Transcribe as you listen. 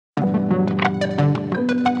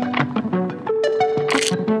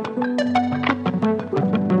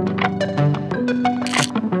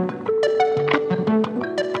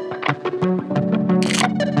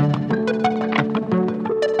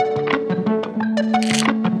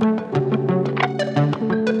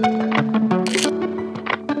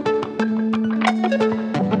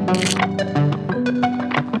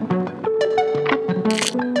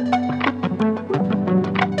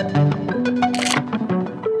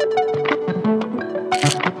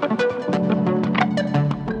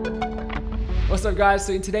up guys?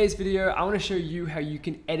 So in today's video, I want to show you how you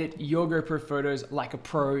can edit your GoPro photos like a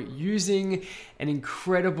pro using an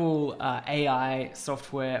incredible AI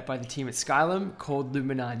software by the team at Skylum called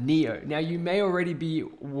Luminar Neo. Now you may already be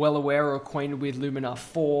well aware or acquainted with Luminar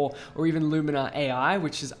 4 or even Luminar AI,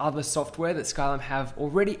 which is other software that Skylum have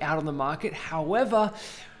already out on the market. However,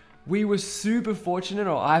 we were super fortunate,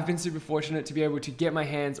 or I've been super fortunate to be able to get my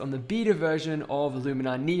hands on the beta version of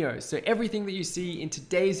Luminar Neo. So everything that you see in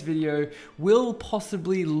today's video will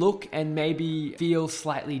possibly look and maybe feel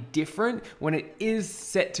slightly different when it is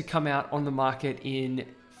set to come out on the market in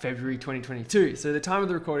February 2022. So the time of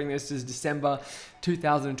the recording this is December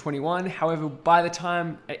 2021. However, by the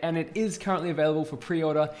time, and it is currently available for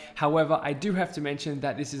pre-order. However, I do have to mention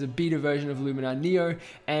that this is a beta version of Luminar Neo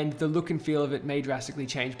and the look and feel of it may drastically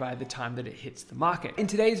change by the time that it hits the market. In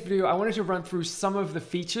today's video, I wanted to run through some of the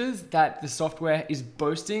features that the software is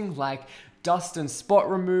boasting, like dust and spot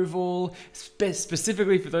removal,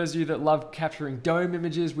 specifically for those of you that love capturing dome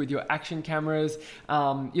images with your action cameras,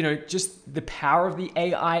 you know, just the power of the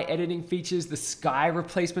AI editing features, the sky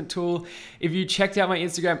replacement tool. If you checked out my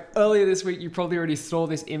Instagram earlier this week, you probably already saw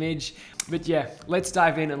this image. But yeah, let's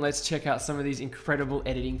dive in and let's check out some of these incredible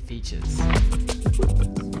editing features.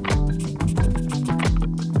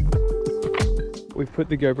 We've put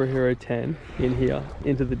the GoPro Hero 10 in here,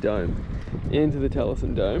 into the dome, into the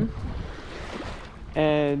Tellison dome.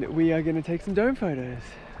 And we are gonna take some dome photos.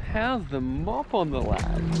 How's the mop on the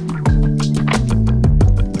lad?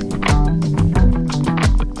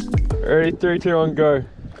 Ready, 3, 2, 1, go.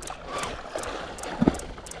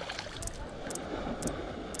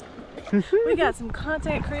 We got some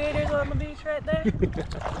content creators on the beach right there.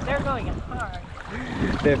 They're going hard.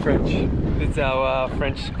 They're French. It's our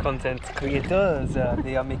French content creators.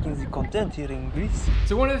 They are making the content here in Greece.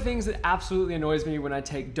 So one of the things that absolutely annoys me when I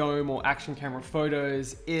take dome or action camera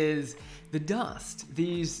photos is the dust.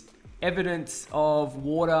 These evidence of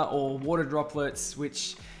water or water droplets,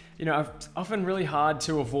 which are often really hard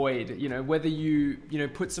to avoid. Whether you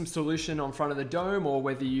put some solution on front of the dome or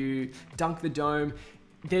whether you dunk the dome,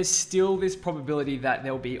 there's still this probability that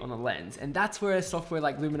they'll be on the lens. And that's where software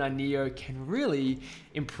like Luminar Neo can really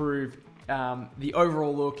improve the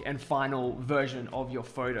overall look and final version of your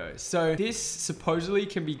photos. So this supposedly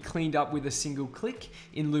can be cleaned up with a single click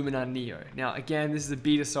in Luminar Neo. Now, again, this is a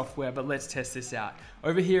beta software, but let's test this out.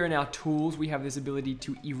 Over here in our tools, we have this ability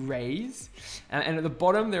to erase. And at the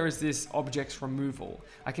bottom, there is this objects removal.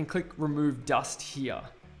 I can click remove dust here,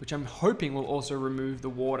 which I'm hoping will also remove the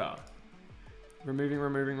water.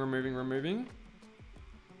 Removing.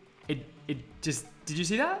 It just, did you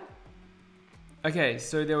see that? Okay,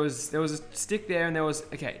 so there was a stick there and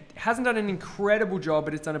okay, it hasn't done an incredible job,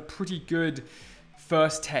 but it's done a pretty good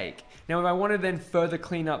first take. Now, if I want to then further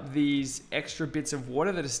clean up these extra bits of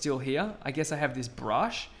water that are still here, I guess I have this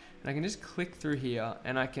brush and I can just click through here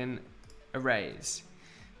and I can erase.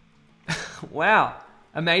 Wow,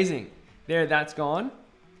 amazing. There, that's gone.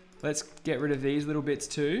 Let's get rid of these little bits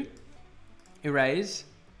too. Erase.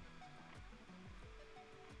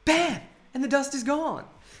 Bam! And the dust is gone.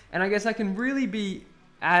 And I guess I can really be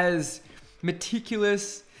as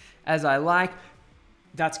meticulous as I like.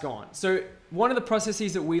 That's gone. So one of the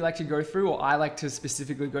processes that we like to go through, or I like to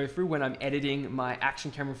specifically go through when I'm editing my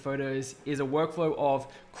action camera photos, is a workflow of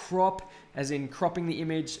crop, as in cropping the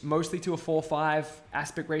image mostly to a 4:5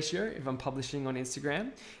 aspect ratio if I'm publishing on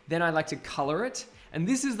Instagram. Then I like to color it. And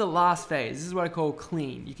this is the last phase. This is what I call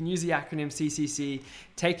clean. You can use the acronym CCC,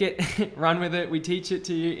 take it, run with it. We teach it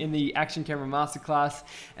to you in the Action Camera Masterclass.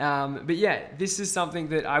 But yeah, this is something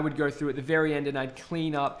that I would go through at the very end and I'd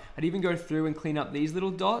clean up. I'd even go through and clean up these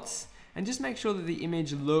little dots and just make sure that the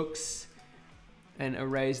image looks, and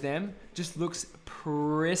erase them, just looks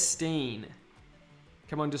pristine.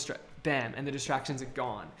 Come on, bam, and the distractions are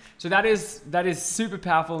gone. So that is super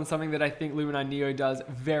powerful and something that I think Luminar Neo does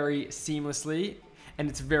very seamlessly. And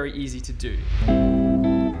it's very easy to do.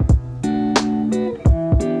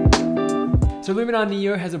 So Luminar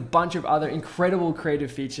Neo has a bunch of other incredible creative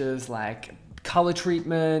features like color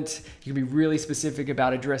treatment. You can be really specific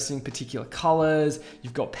about addressing particular colors.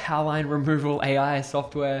 You've got powerline removal AI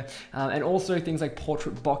software, and also things like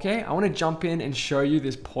portrait bokeh. I want to jump in and show you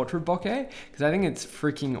this portrait bokeh because I think it's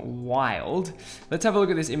freaking wild. Let's have a look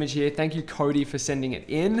at this image here. Thank you, Cody, for sending it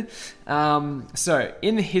in. So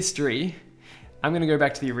in the history, I'm gonna go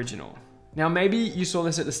back to the original. Now, maybe you saw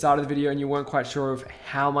this at the start of the video and you weren't quite sure of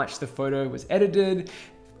how much the photo was edited.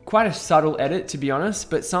 Quite a subtle edit, to be honest,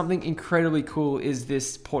 but something incredibly cool is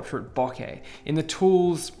this portrait bokeh. In the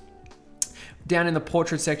tools, down in the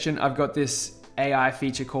portrait section, I've got this AI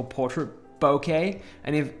feature called portrait bokeh.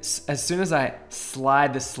 And as soon as I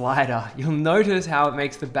slide the slider, you'll notice how it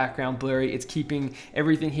makes the background blurry. It's keeping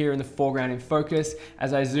everything here in the foreground in focus.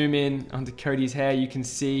 As I zoom in onto Cody's hair, you can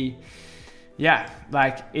see, yeah,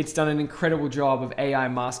 like it's done an incredible job of AI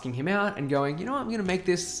masking him out and going, you know what, I'm gonna make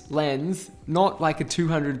this lens not like a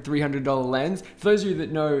 $200, $300 lens. For those of you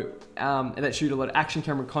that know, that shoot a lot of action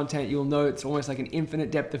camera content, you'll know it's almost like an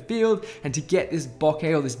infinite depth of field. And to get this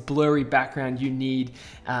bokeh or this blurry background, you need,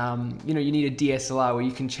 you need a DSLR where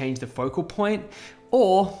you can change the focal point,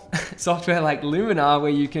 or software like Luminar where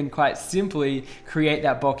you can quite simply create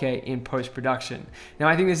that bokeh in post-production. Now,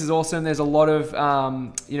 I think this is awesome. There's a lot of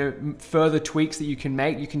further tweaks that you can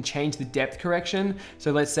make. You can change the depth correction.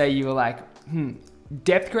 So let's say you were like,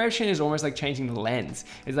 depth correction is almost like changing the lens.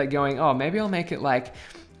 It's like going, oh, maybe I'll make it like,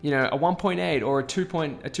 a 1.8 or a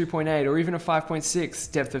 2.8 or even a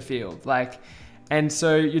 5.6 depth of field. And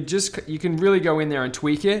so you can really go in there and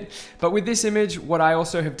tweak it. But with this image, what I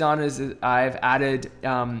also have done is I've added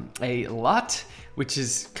a LUT, which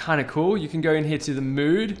is kind of cool. You can go in here to the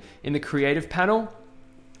mood in the creative panel,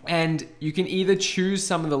 and you can either choose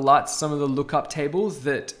some of the LUTs, some of the lookup tables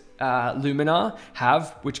that Luminar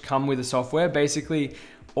have, which come with the software. Basically,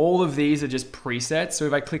 all of these are just presets. So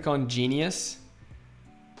if I click on Genius,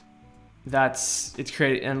 it's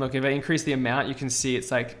created. And look, if I increase the amount, you can see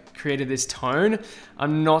it's like created this tone.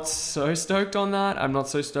 I'm not so stoked on that. I'm not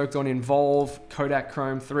so stoked on Involve, Kodak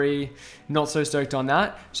Chrome 3, not so stoked on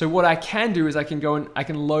that. So what I can do is I can go and I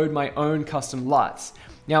can load my own custom LUTs.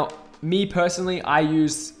 Now, me personally, I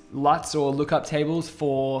use LUTs or lookup tables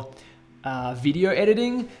for video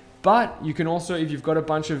editing, but you can also, if you've got a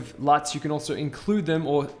bunch of LUTs, you can also include them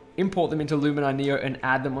or import them into Luminar Neo and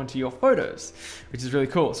add them onto your photos, which is really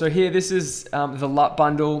cool. So here, this is the LUT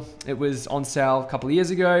bundle. It was on sale a couple of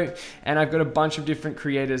years ago, and I've got a bunch of different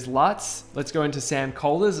creators' LUTs. Let's go into Sam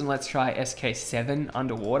Kohler's and let's try SK7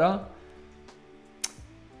 underwater.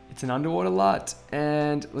 It's an underwater LUT,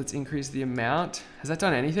 and let's increase the amount. Has that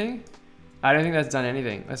done anything? I don't think that's done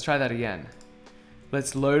anything. Let's try that again.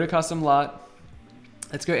 Let's load a custom LUT.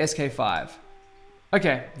 Let's go SK5.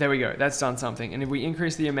 Okay, there we go. That's done something. And if we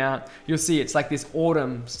increase the amount, you'll see it's like this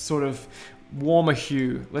autumn sort of warmer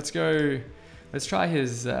hue. Let's try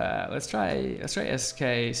his, let's try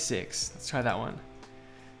SK6. Let's try that one.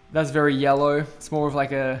 That's very yellow. It's more of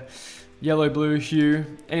like a yellow-blue hue.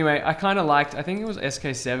 Anyway, I think it was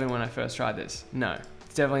SK7 when I first tried this. No,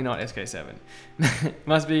 it's definitely not SK7. It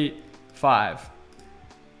must be 5.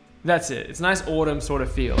 That's it. It's a nice autumn sort of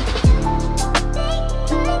feel.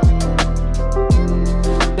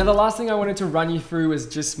 Now, the last thing I wanted to run you through was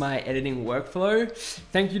just my editing workflow.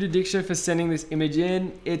 Thank you to Diksha for sending this image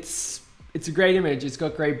in. It's a great image, it's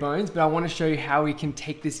got great bones, but I want to show you how we can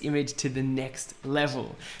take this image to the next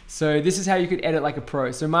level. So this is how you could edit like a pro.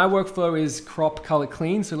 So my workflow is crop, color,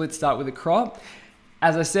 clean. So let's start with a crop.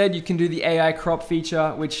 As I said, you can do the AI crop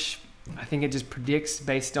feature, which I think it just predicts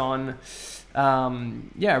based on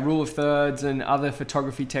rule of thirds and other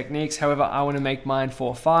photography techniques. However, I want to make mine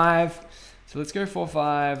 4:5. So let's go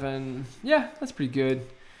 4:5, and yeah, that's pretty good.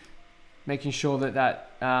 Making sure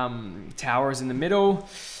that tower is in the middle.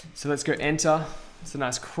 So let's go enter. It's a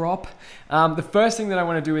nice crop. The first thing that I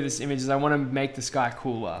want to do with this image is I want to make the sky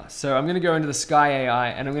cooler. So I'm going to go into the sky AI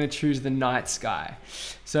and I'm going to choose the night sky.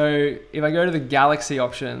 So if I go to the galaxy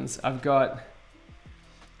options, I've got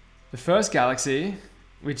the first galaxy,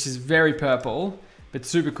 which is very purple, but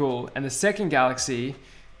super cool. And the second galaxy,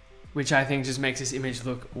 which I think just makes this image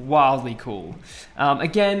look wildly cool.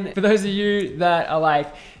 Again, for those of you that are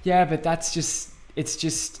like, yeah, but it's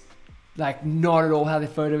just like not at all how the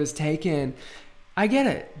photo is taken. I get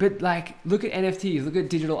it, but like, look at NFTs, look at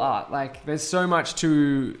digital art. Like, there's so much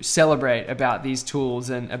to celebrate about these tools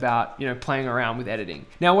and about, playing around with editing.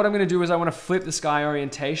 Now, what I'm gonna do is I wanna flip the sky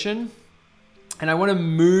orientation, and I wanna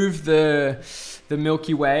move the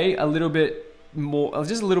Milky Way a little bit more,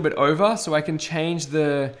 just a little bit over, so I can change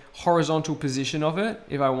the horizontal position of it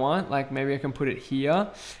if I want. Like, maybe I can put it here.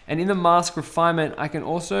 And in the mask refinement, I can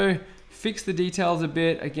also fix the details a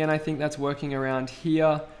bit. Again, I think that's working around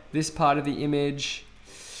here, this part of the image.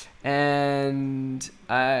 And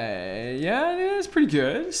yeah, it's pretty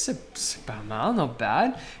good. It's not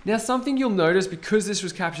bad. Now, something you'll notice, because this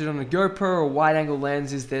was captured on a GoPro or a wide angle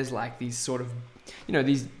lens, is there's like these sort of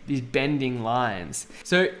these bending lines.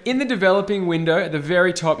 So in the developing window at the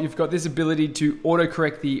very top, you've got this ability to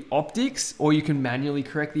auto-correct the optics, or you can manually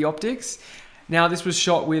correct the optics. Now, this was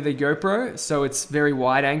shot with a GoPro, so it's very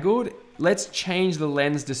wide angled. Let's change the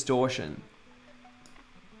lens distortion.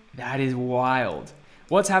 That is wild.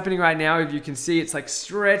 what's happening right now, if you can see, it's like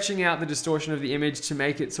stretching out the distortion of the image to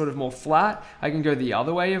make it sort of more flat. I can go the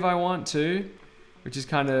other way if I want to, which is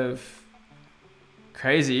kind of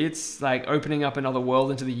crazy. It's like opening up another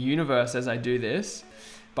world into the universe as I do this.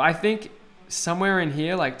 But I think somewhere in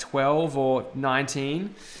here, like 12 or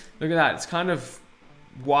 19, look at that. It's kind of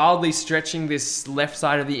wildly stretching this left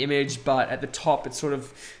side of the image, but at the top, it's sort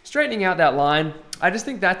of straightening out that line. I just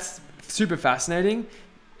think that's super fascinating.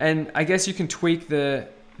 And I guess you can tweak the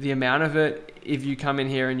amount of it if you come in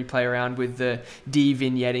here and you play around with the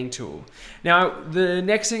de-vignetting tool. Now, the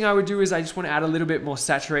next thing I would do is I just want to add a little bit more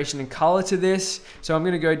saturation and color to this. So I'm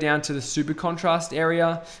going to go down to the super contrast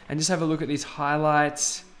area and just have a look at these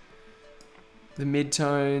highlights, the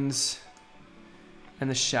midtones, and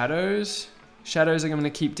the shadows. Shadows I'm going to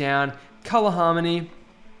keep down. Color harmony,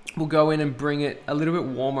 we'll go in and bring it a little bit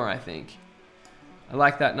warmer, I think. I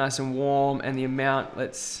like that nice and warm, and the amount,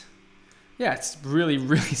 yeah, it's really,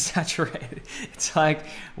 really saturated. It's like,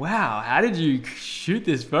 wow, how did you shoot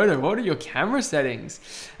this photo? What are your camera settings?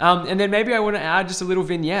 And then maybe I want to add just a little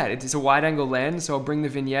vignette. It's a wide angle lens, so I'll bring the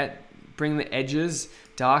vignette, bring the edges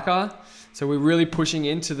darker. So we're really pushing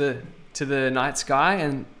into the night sky,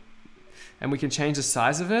 and we can change the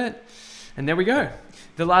size of it. And there we go.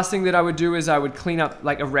 The last thing that I would do is I would clean up,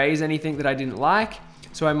 like erase anything that I didn't like.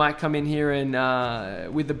 So I might come in here and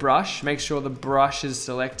with the brush, make sure the brush is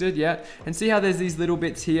selected, yeah. And see how there's these little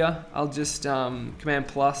bits here? I'll just Command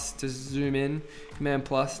plus to zoom in, Command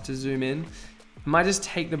plus to zoom in. I might just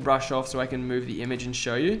take the brush off so I can move the image and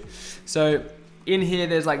show you. So in here,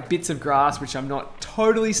 there's like bits of grass, which I'm not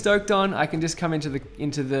totally stoked on. I can just come into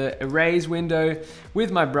the erase window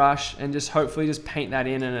with my brush and just hopefully just paint that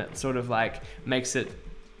in, and it sort of like makes it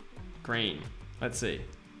green. Let's see.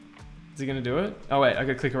 Is it gonna do it? Oh wait, I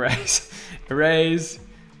gotta click erase. Erase. Is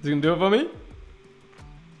it gonna do it for me?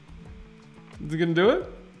 Is it gonna do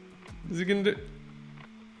it? Is it gonna do?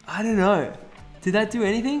 I don't know. Did that do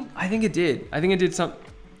anything? I think it did. I think it did some,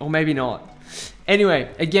 or maybe not.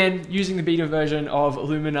 Anyway, again, using the beta version of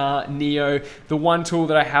Luminar Neo, the one tool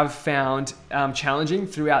that I have found challenging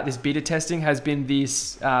throughout this beta testing has been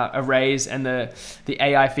this arrays and the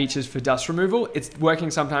AI features for dust removal. It's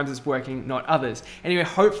working sometimes, it's working not others. Anyway,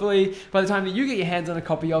 hopefully by the time that you get your hands on a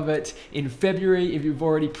copy of it in February, if you've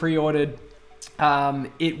already pre-ordered,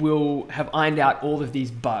 it will have ironed out all of these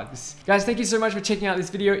bugs. Guys, thank you so much for checking out this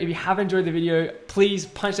video. If you have enjoyed the video, please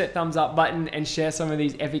punch that thumbs up button and share some of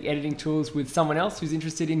these epic editing tools with someone else who's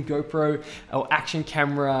interested in GoPro or action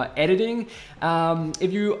camera editing.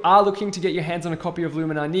 If you are looking to get your hands on a copy of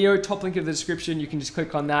Luminar Neo, top link in the description, you can just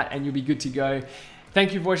click on that and you'll be good to go.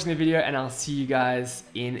 Thank you for watching the video, and I'll see you guys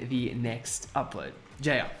in the next upload.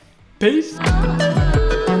 JR. Peace.